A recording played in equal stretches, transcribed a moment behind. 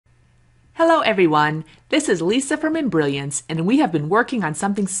Hello everyone, this is Lisa from Embrilliance, and we have been working on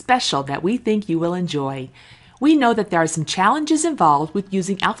something special that we think you will enjoy. We know that there are some challenges involved with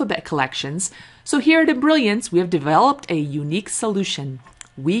using alphabet collections, so here at Embrilliance we have developed a unique solution.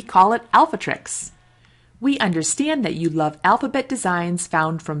 We call it AlphaTricks. We understand that you love alphabet designs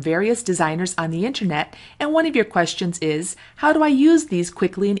found from various designers on the internet, and one of your questions is, how do I use these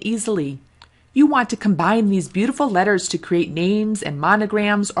quickly and easily? You want to combine these beautiful letters to create names and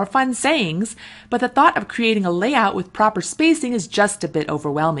monograms or fun sayings, but the thought of creating a layout with proper spacing is just a bit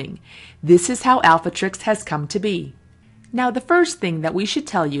overwhelming. This is how AlphaTricks has come to be. Now, the first thing that we should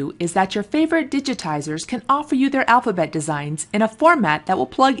tell you is that your favorite digitizers can offer you their alphabet designs in a format that will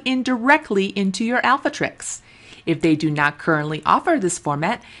plug in directly into your AlphaTricks. If they do not currently offer this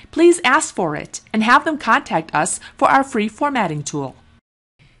format, please ask for it and have them contact us for our free formatting tool.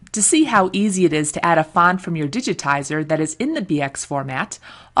 To see how easy it is to add a font from your digitizer that is in the BX format,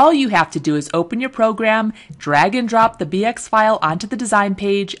 all you have to do is open your program, drag and drop the BX file onto the design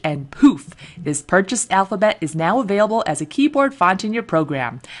page, and poof! This purchased alphabet is now available as a keyboard font in your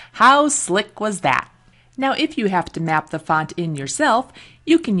program. How slick was that? Now, if you have to map the font in yourself,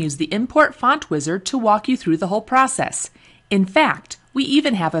 you can use the Import Font Wizard to walk you through the whole process. In fact, we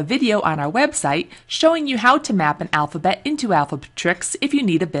even have a video on our website showing you how to map an alphabet into AlphaTricks if you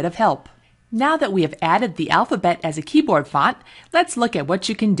need a bit of help. Now that we have added the alphabet as a keyboard font, let's look at what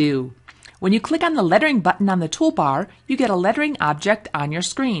you can do. When you click on the lettering button on the toolbar, you get a lettering object on your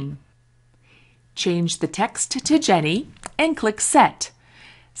screen. Change the text to Jenny and click Set.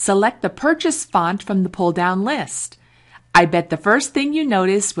 Select the purchase font from the pull-down list. I bet the first thing you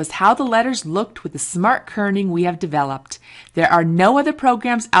noticed was how the letters looked with the smart kerning we have developed. There are no other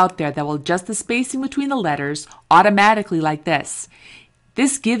programs out there that will adjust the spacing between the letters automatically like this.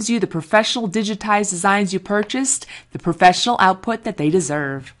 This gives you the professional digitized designs you purchased, the professional output that they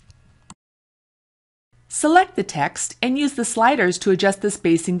deserve. Select the text and use the sliders to adjust the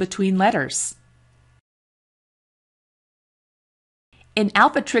spacing between letters. In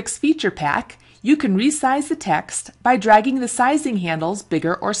AlphaTricks Feature Pack, you can resize the text by dragging the sizing handles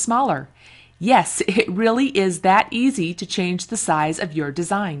bigger or smaller. Yes, it really is that easy to change the size of your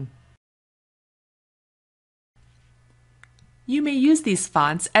design. You may use these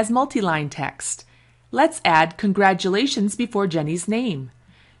fonts as multi-line text. Let's add congratulations before Jenny's name.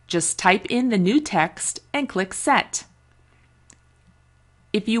 Just type in the new text and click Set.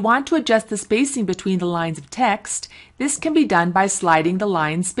 If you want to adjust the spacing between the lines of text, this can be done by sliding the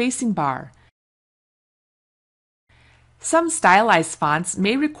line spacing bar. Some stylized fonts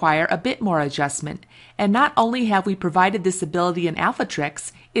may require a bit more adjustment, and not only have we provided this ability in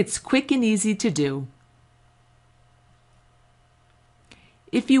AlphaTricks, it's quick and easy to do.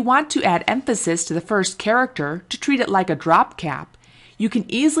 If you want to add emphasis to the first character to treat it like a drop cap, you can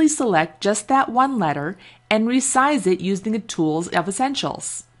easily select just that one letter and resize it using the tools of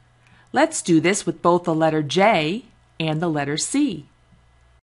Essentials. Let's do this with both the letter J and the letter C.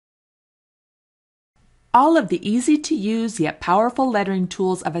 All of the easy-to-use yet powerful lettering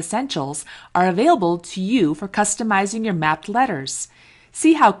tools of Essentials are available to you for customizing your mapped letters.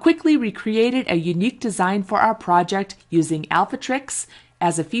 See how quickly we created a unique design for our project using AlphaTricks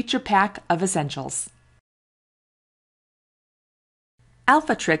as a feature pack of Essentials.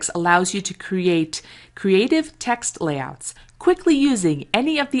 AlphaTricks allows you to create creative text layouts quickly using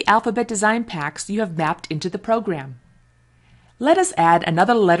any of the alphabet design packs you have mapped into the program. Let us add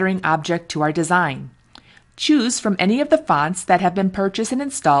another lettering object to our design. Choose from any of the fonts that have been purchased and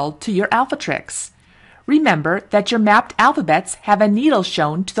installed to your AlphaTricks. Remember that your mapped alphabets have a needle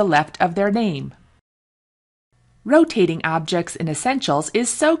shown to the left of their name. Rotating objects in Essentials is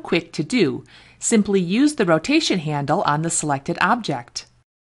so quick to do. Simply use the rotation handle on the selected object.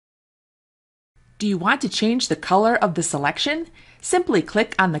 Do you want to change the color of the selection? Simply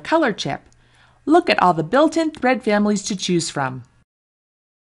click on the color chip. Look at all the built-in thread families to choose from.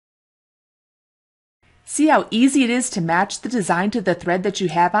 See how easy it is to match the design to the thread that you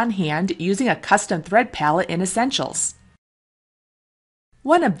have on hand using a custom thread palette in Essentials.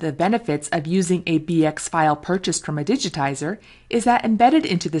 One of the benefits of using a BX file purchased from a digitizer is that embedded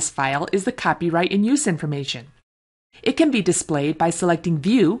into this file is the copyright and use information. It can be displayed by selecting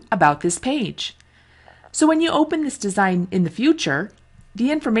View about this page. So when you open this design in the future,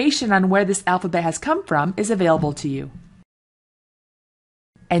 the information on where this alphabet has come from is available to you.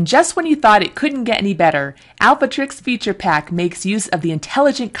 And just when you thought it couldn't get any better, AlphaTricks Feature Pack makes use of the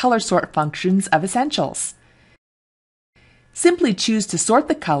intelligent color sort functions of Essentials. Simply choose to sort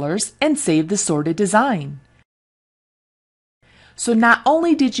the colors and save the sorted design. So not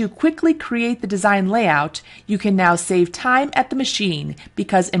only did you quickly create the design layout, you can now save time at the machine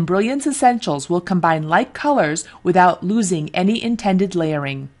because Embrilliance Essentials will combine like colors without losing any intended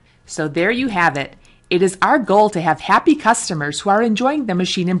layering. So there you have it. It is our goal to have happy customers who are enjoying the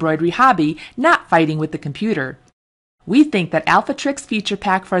machine embroidery hobby, not fighting with the computer. We think that AlphaTricks Feature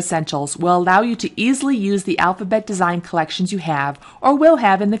Pack for Essentials will allow you to easily use the alphabet design collections you have or will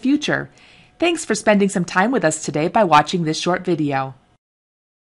have in the future. Thanks for spending some time with us today by watching this short video.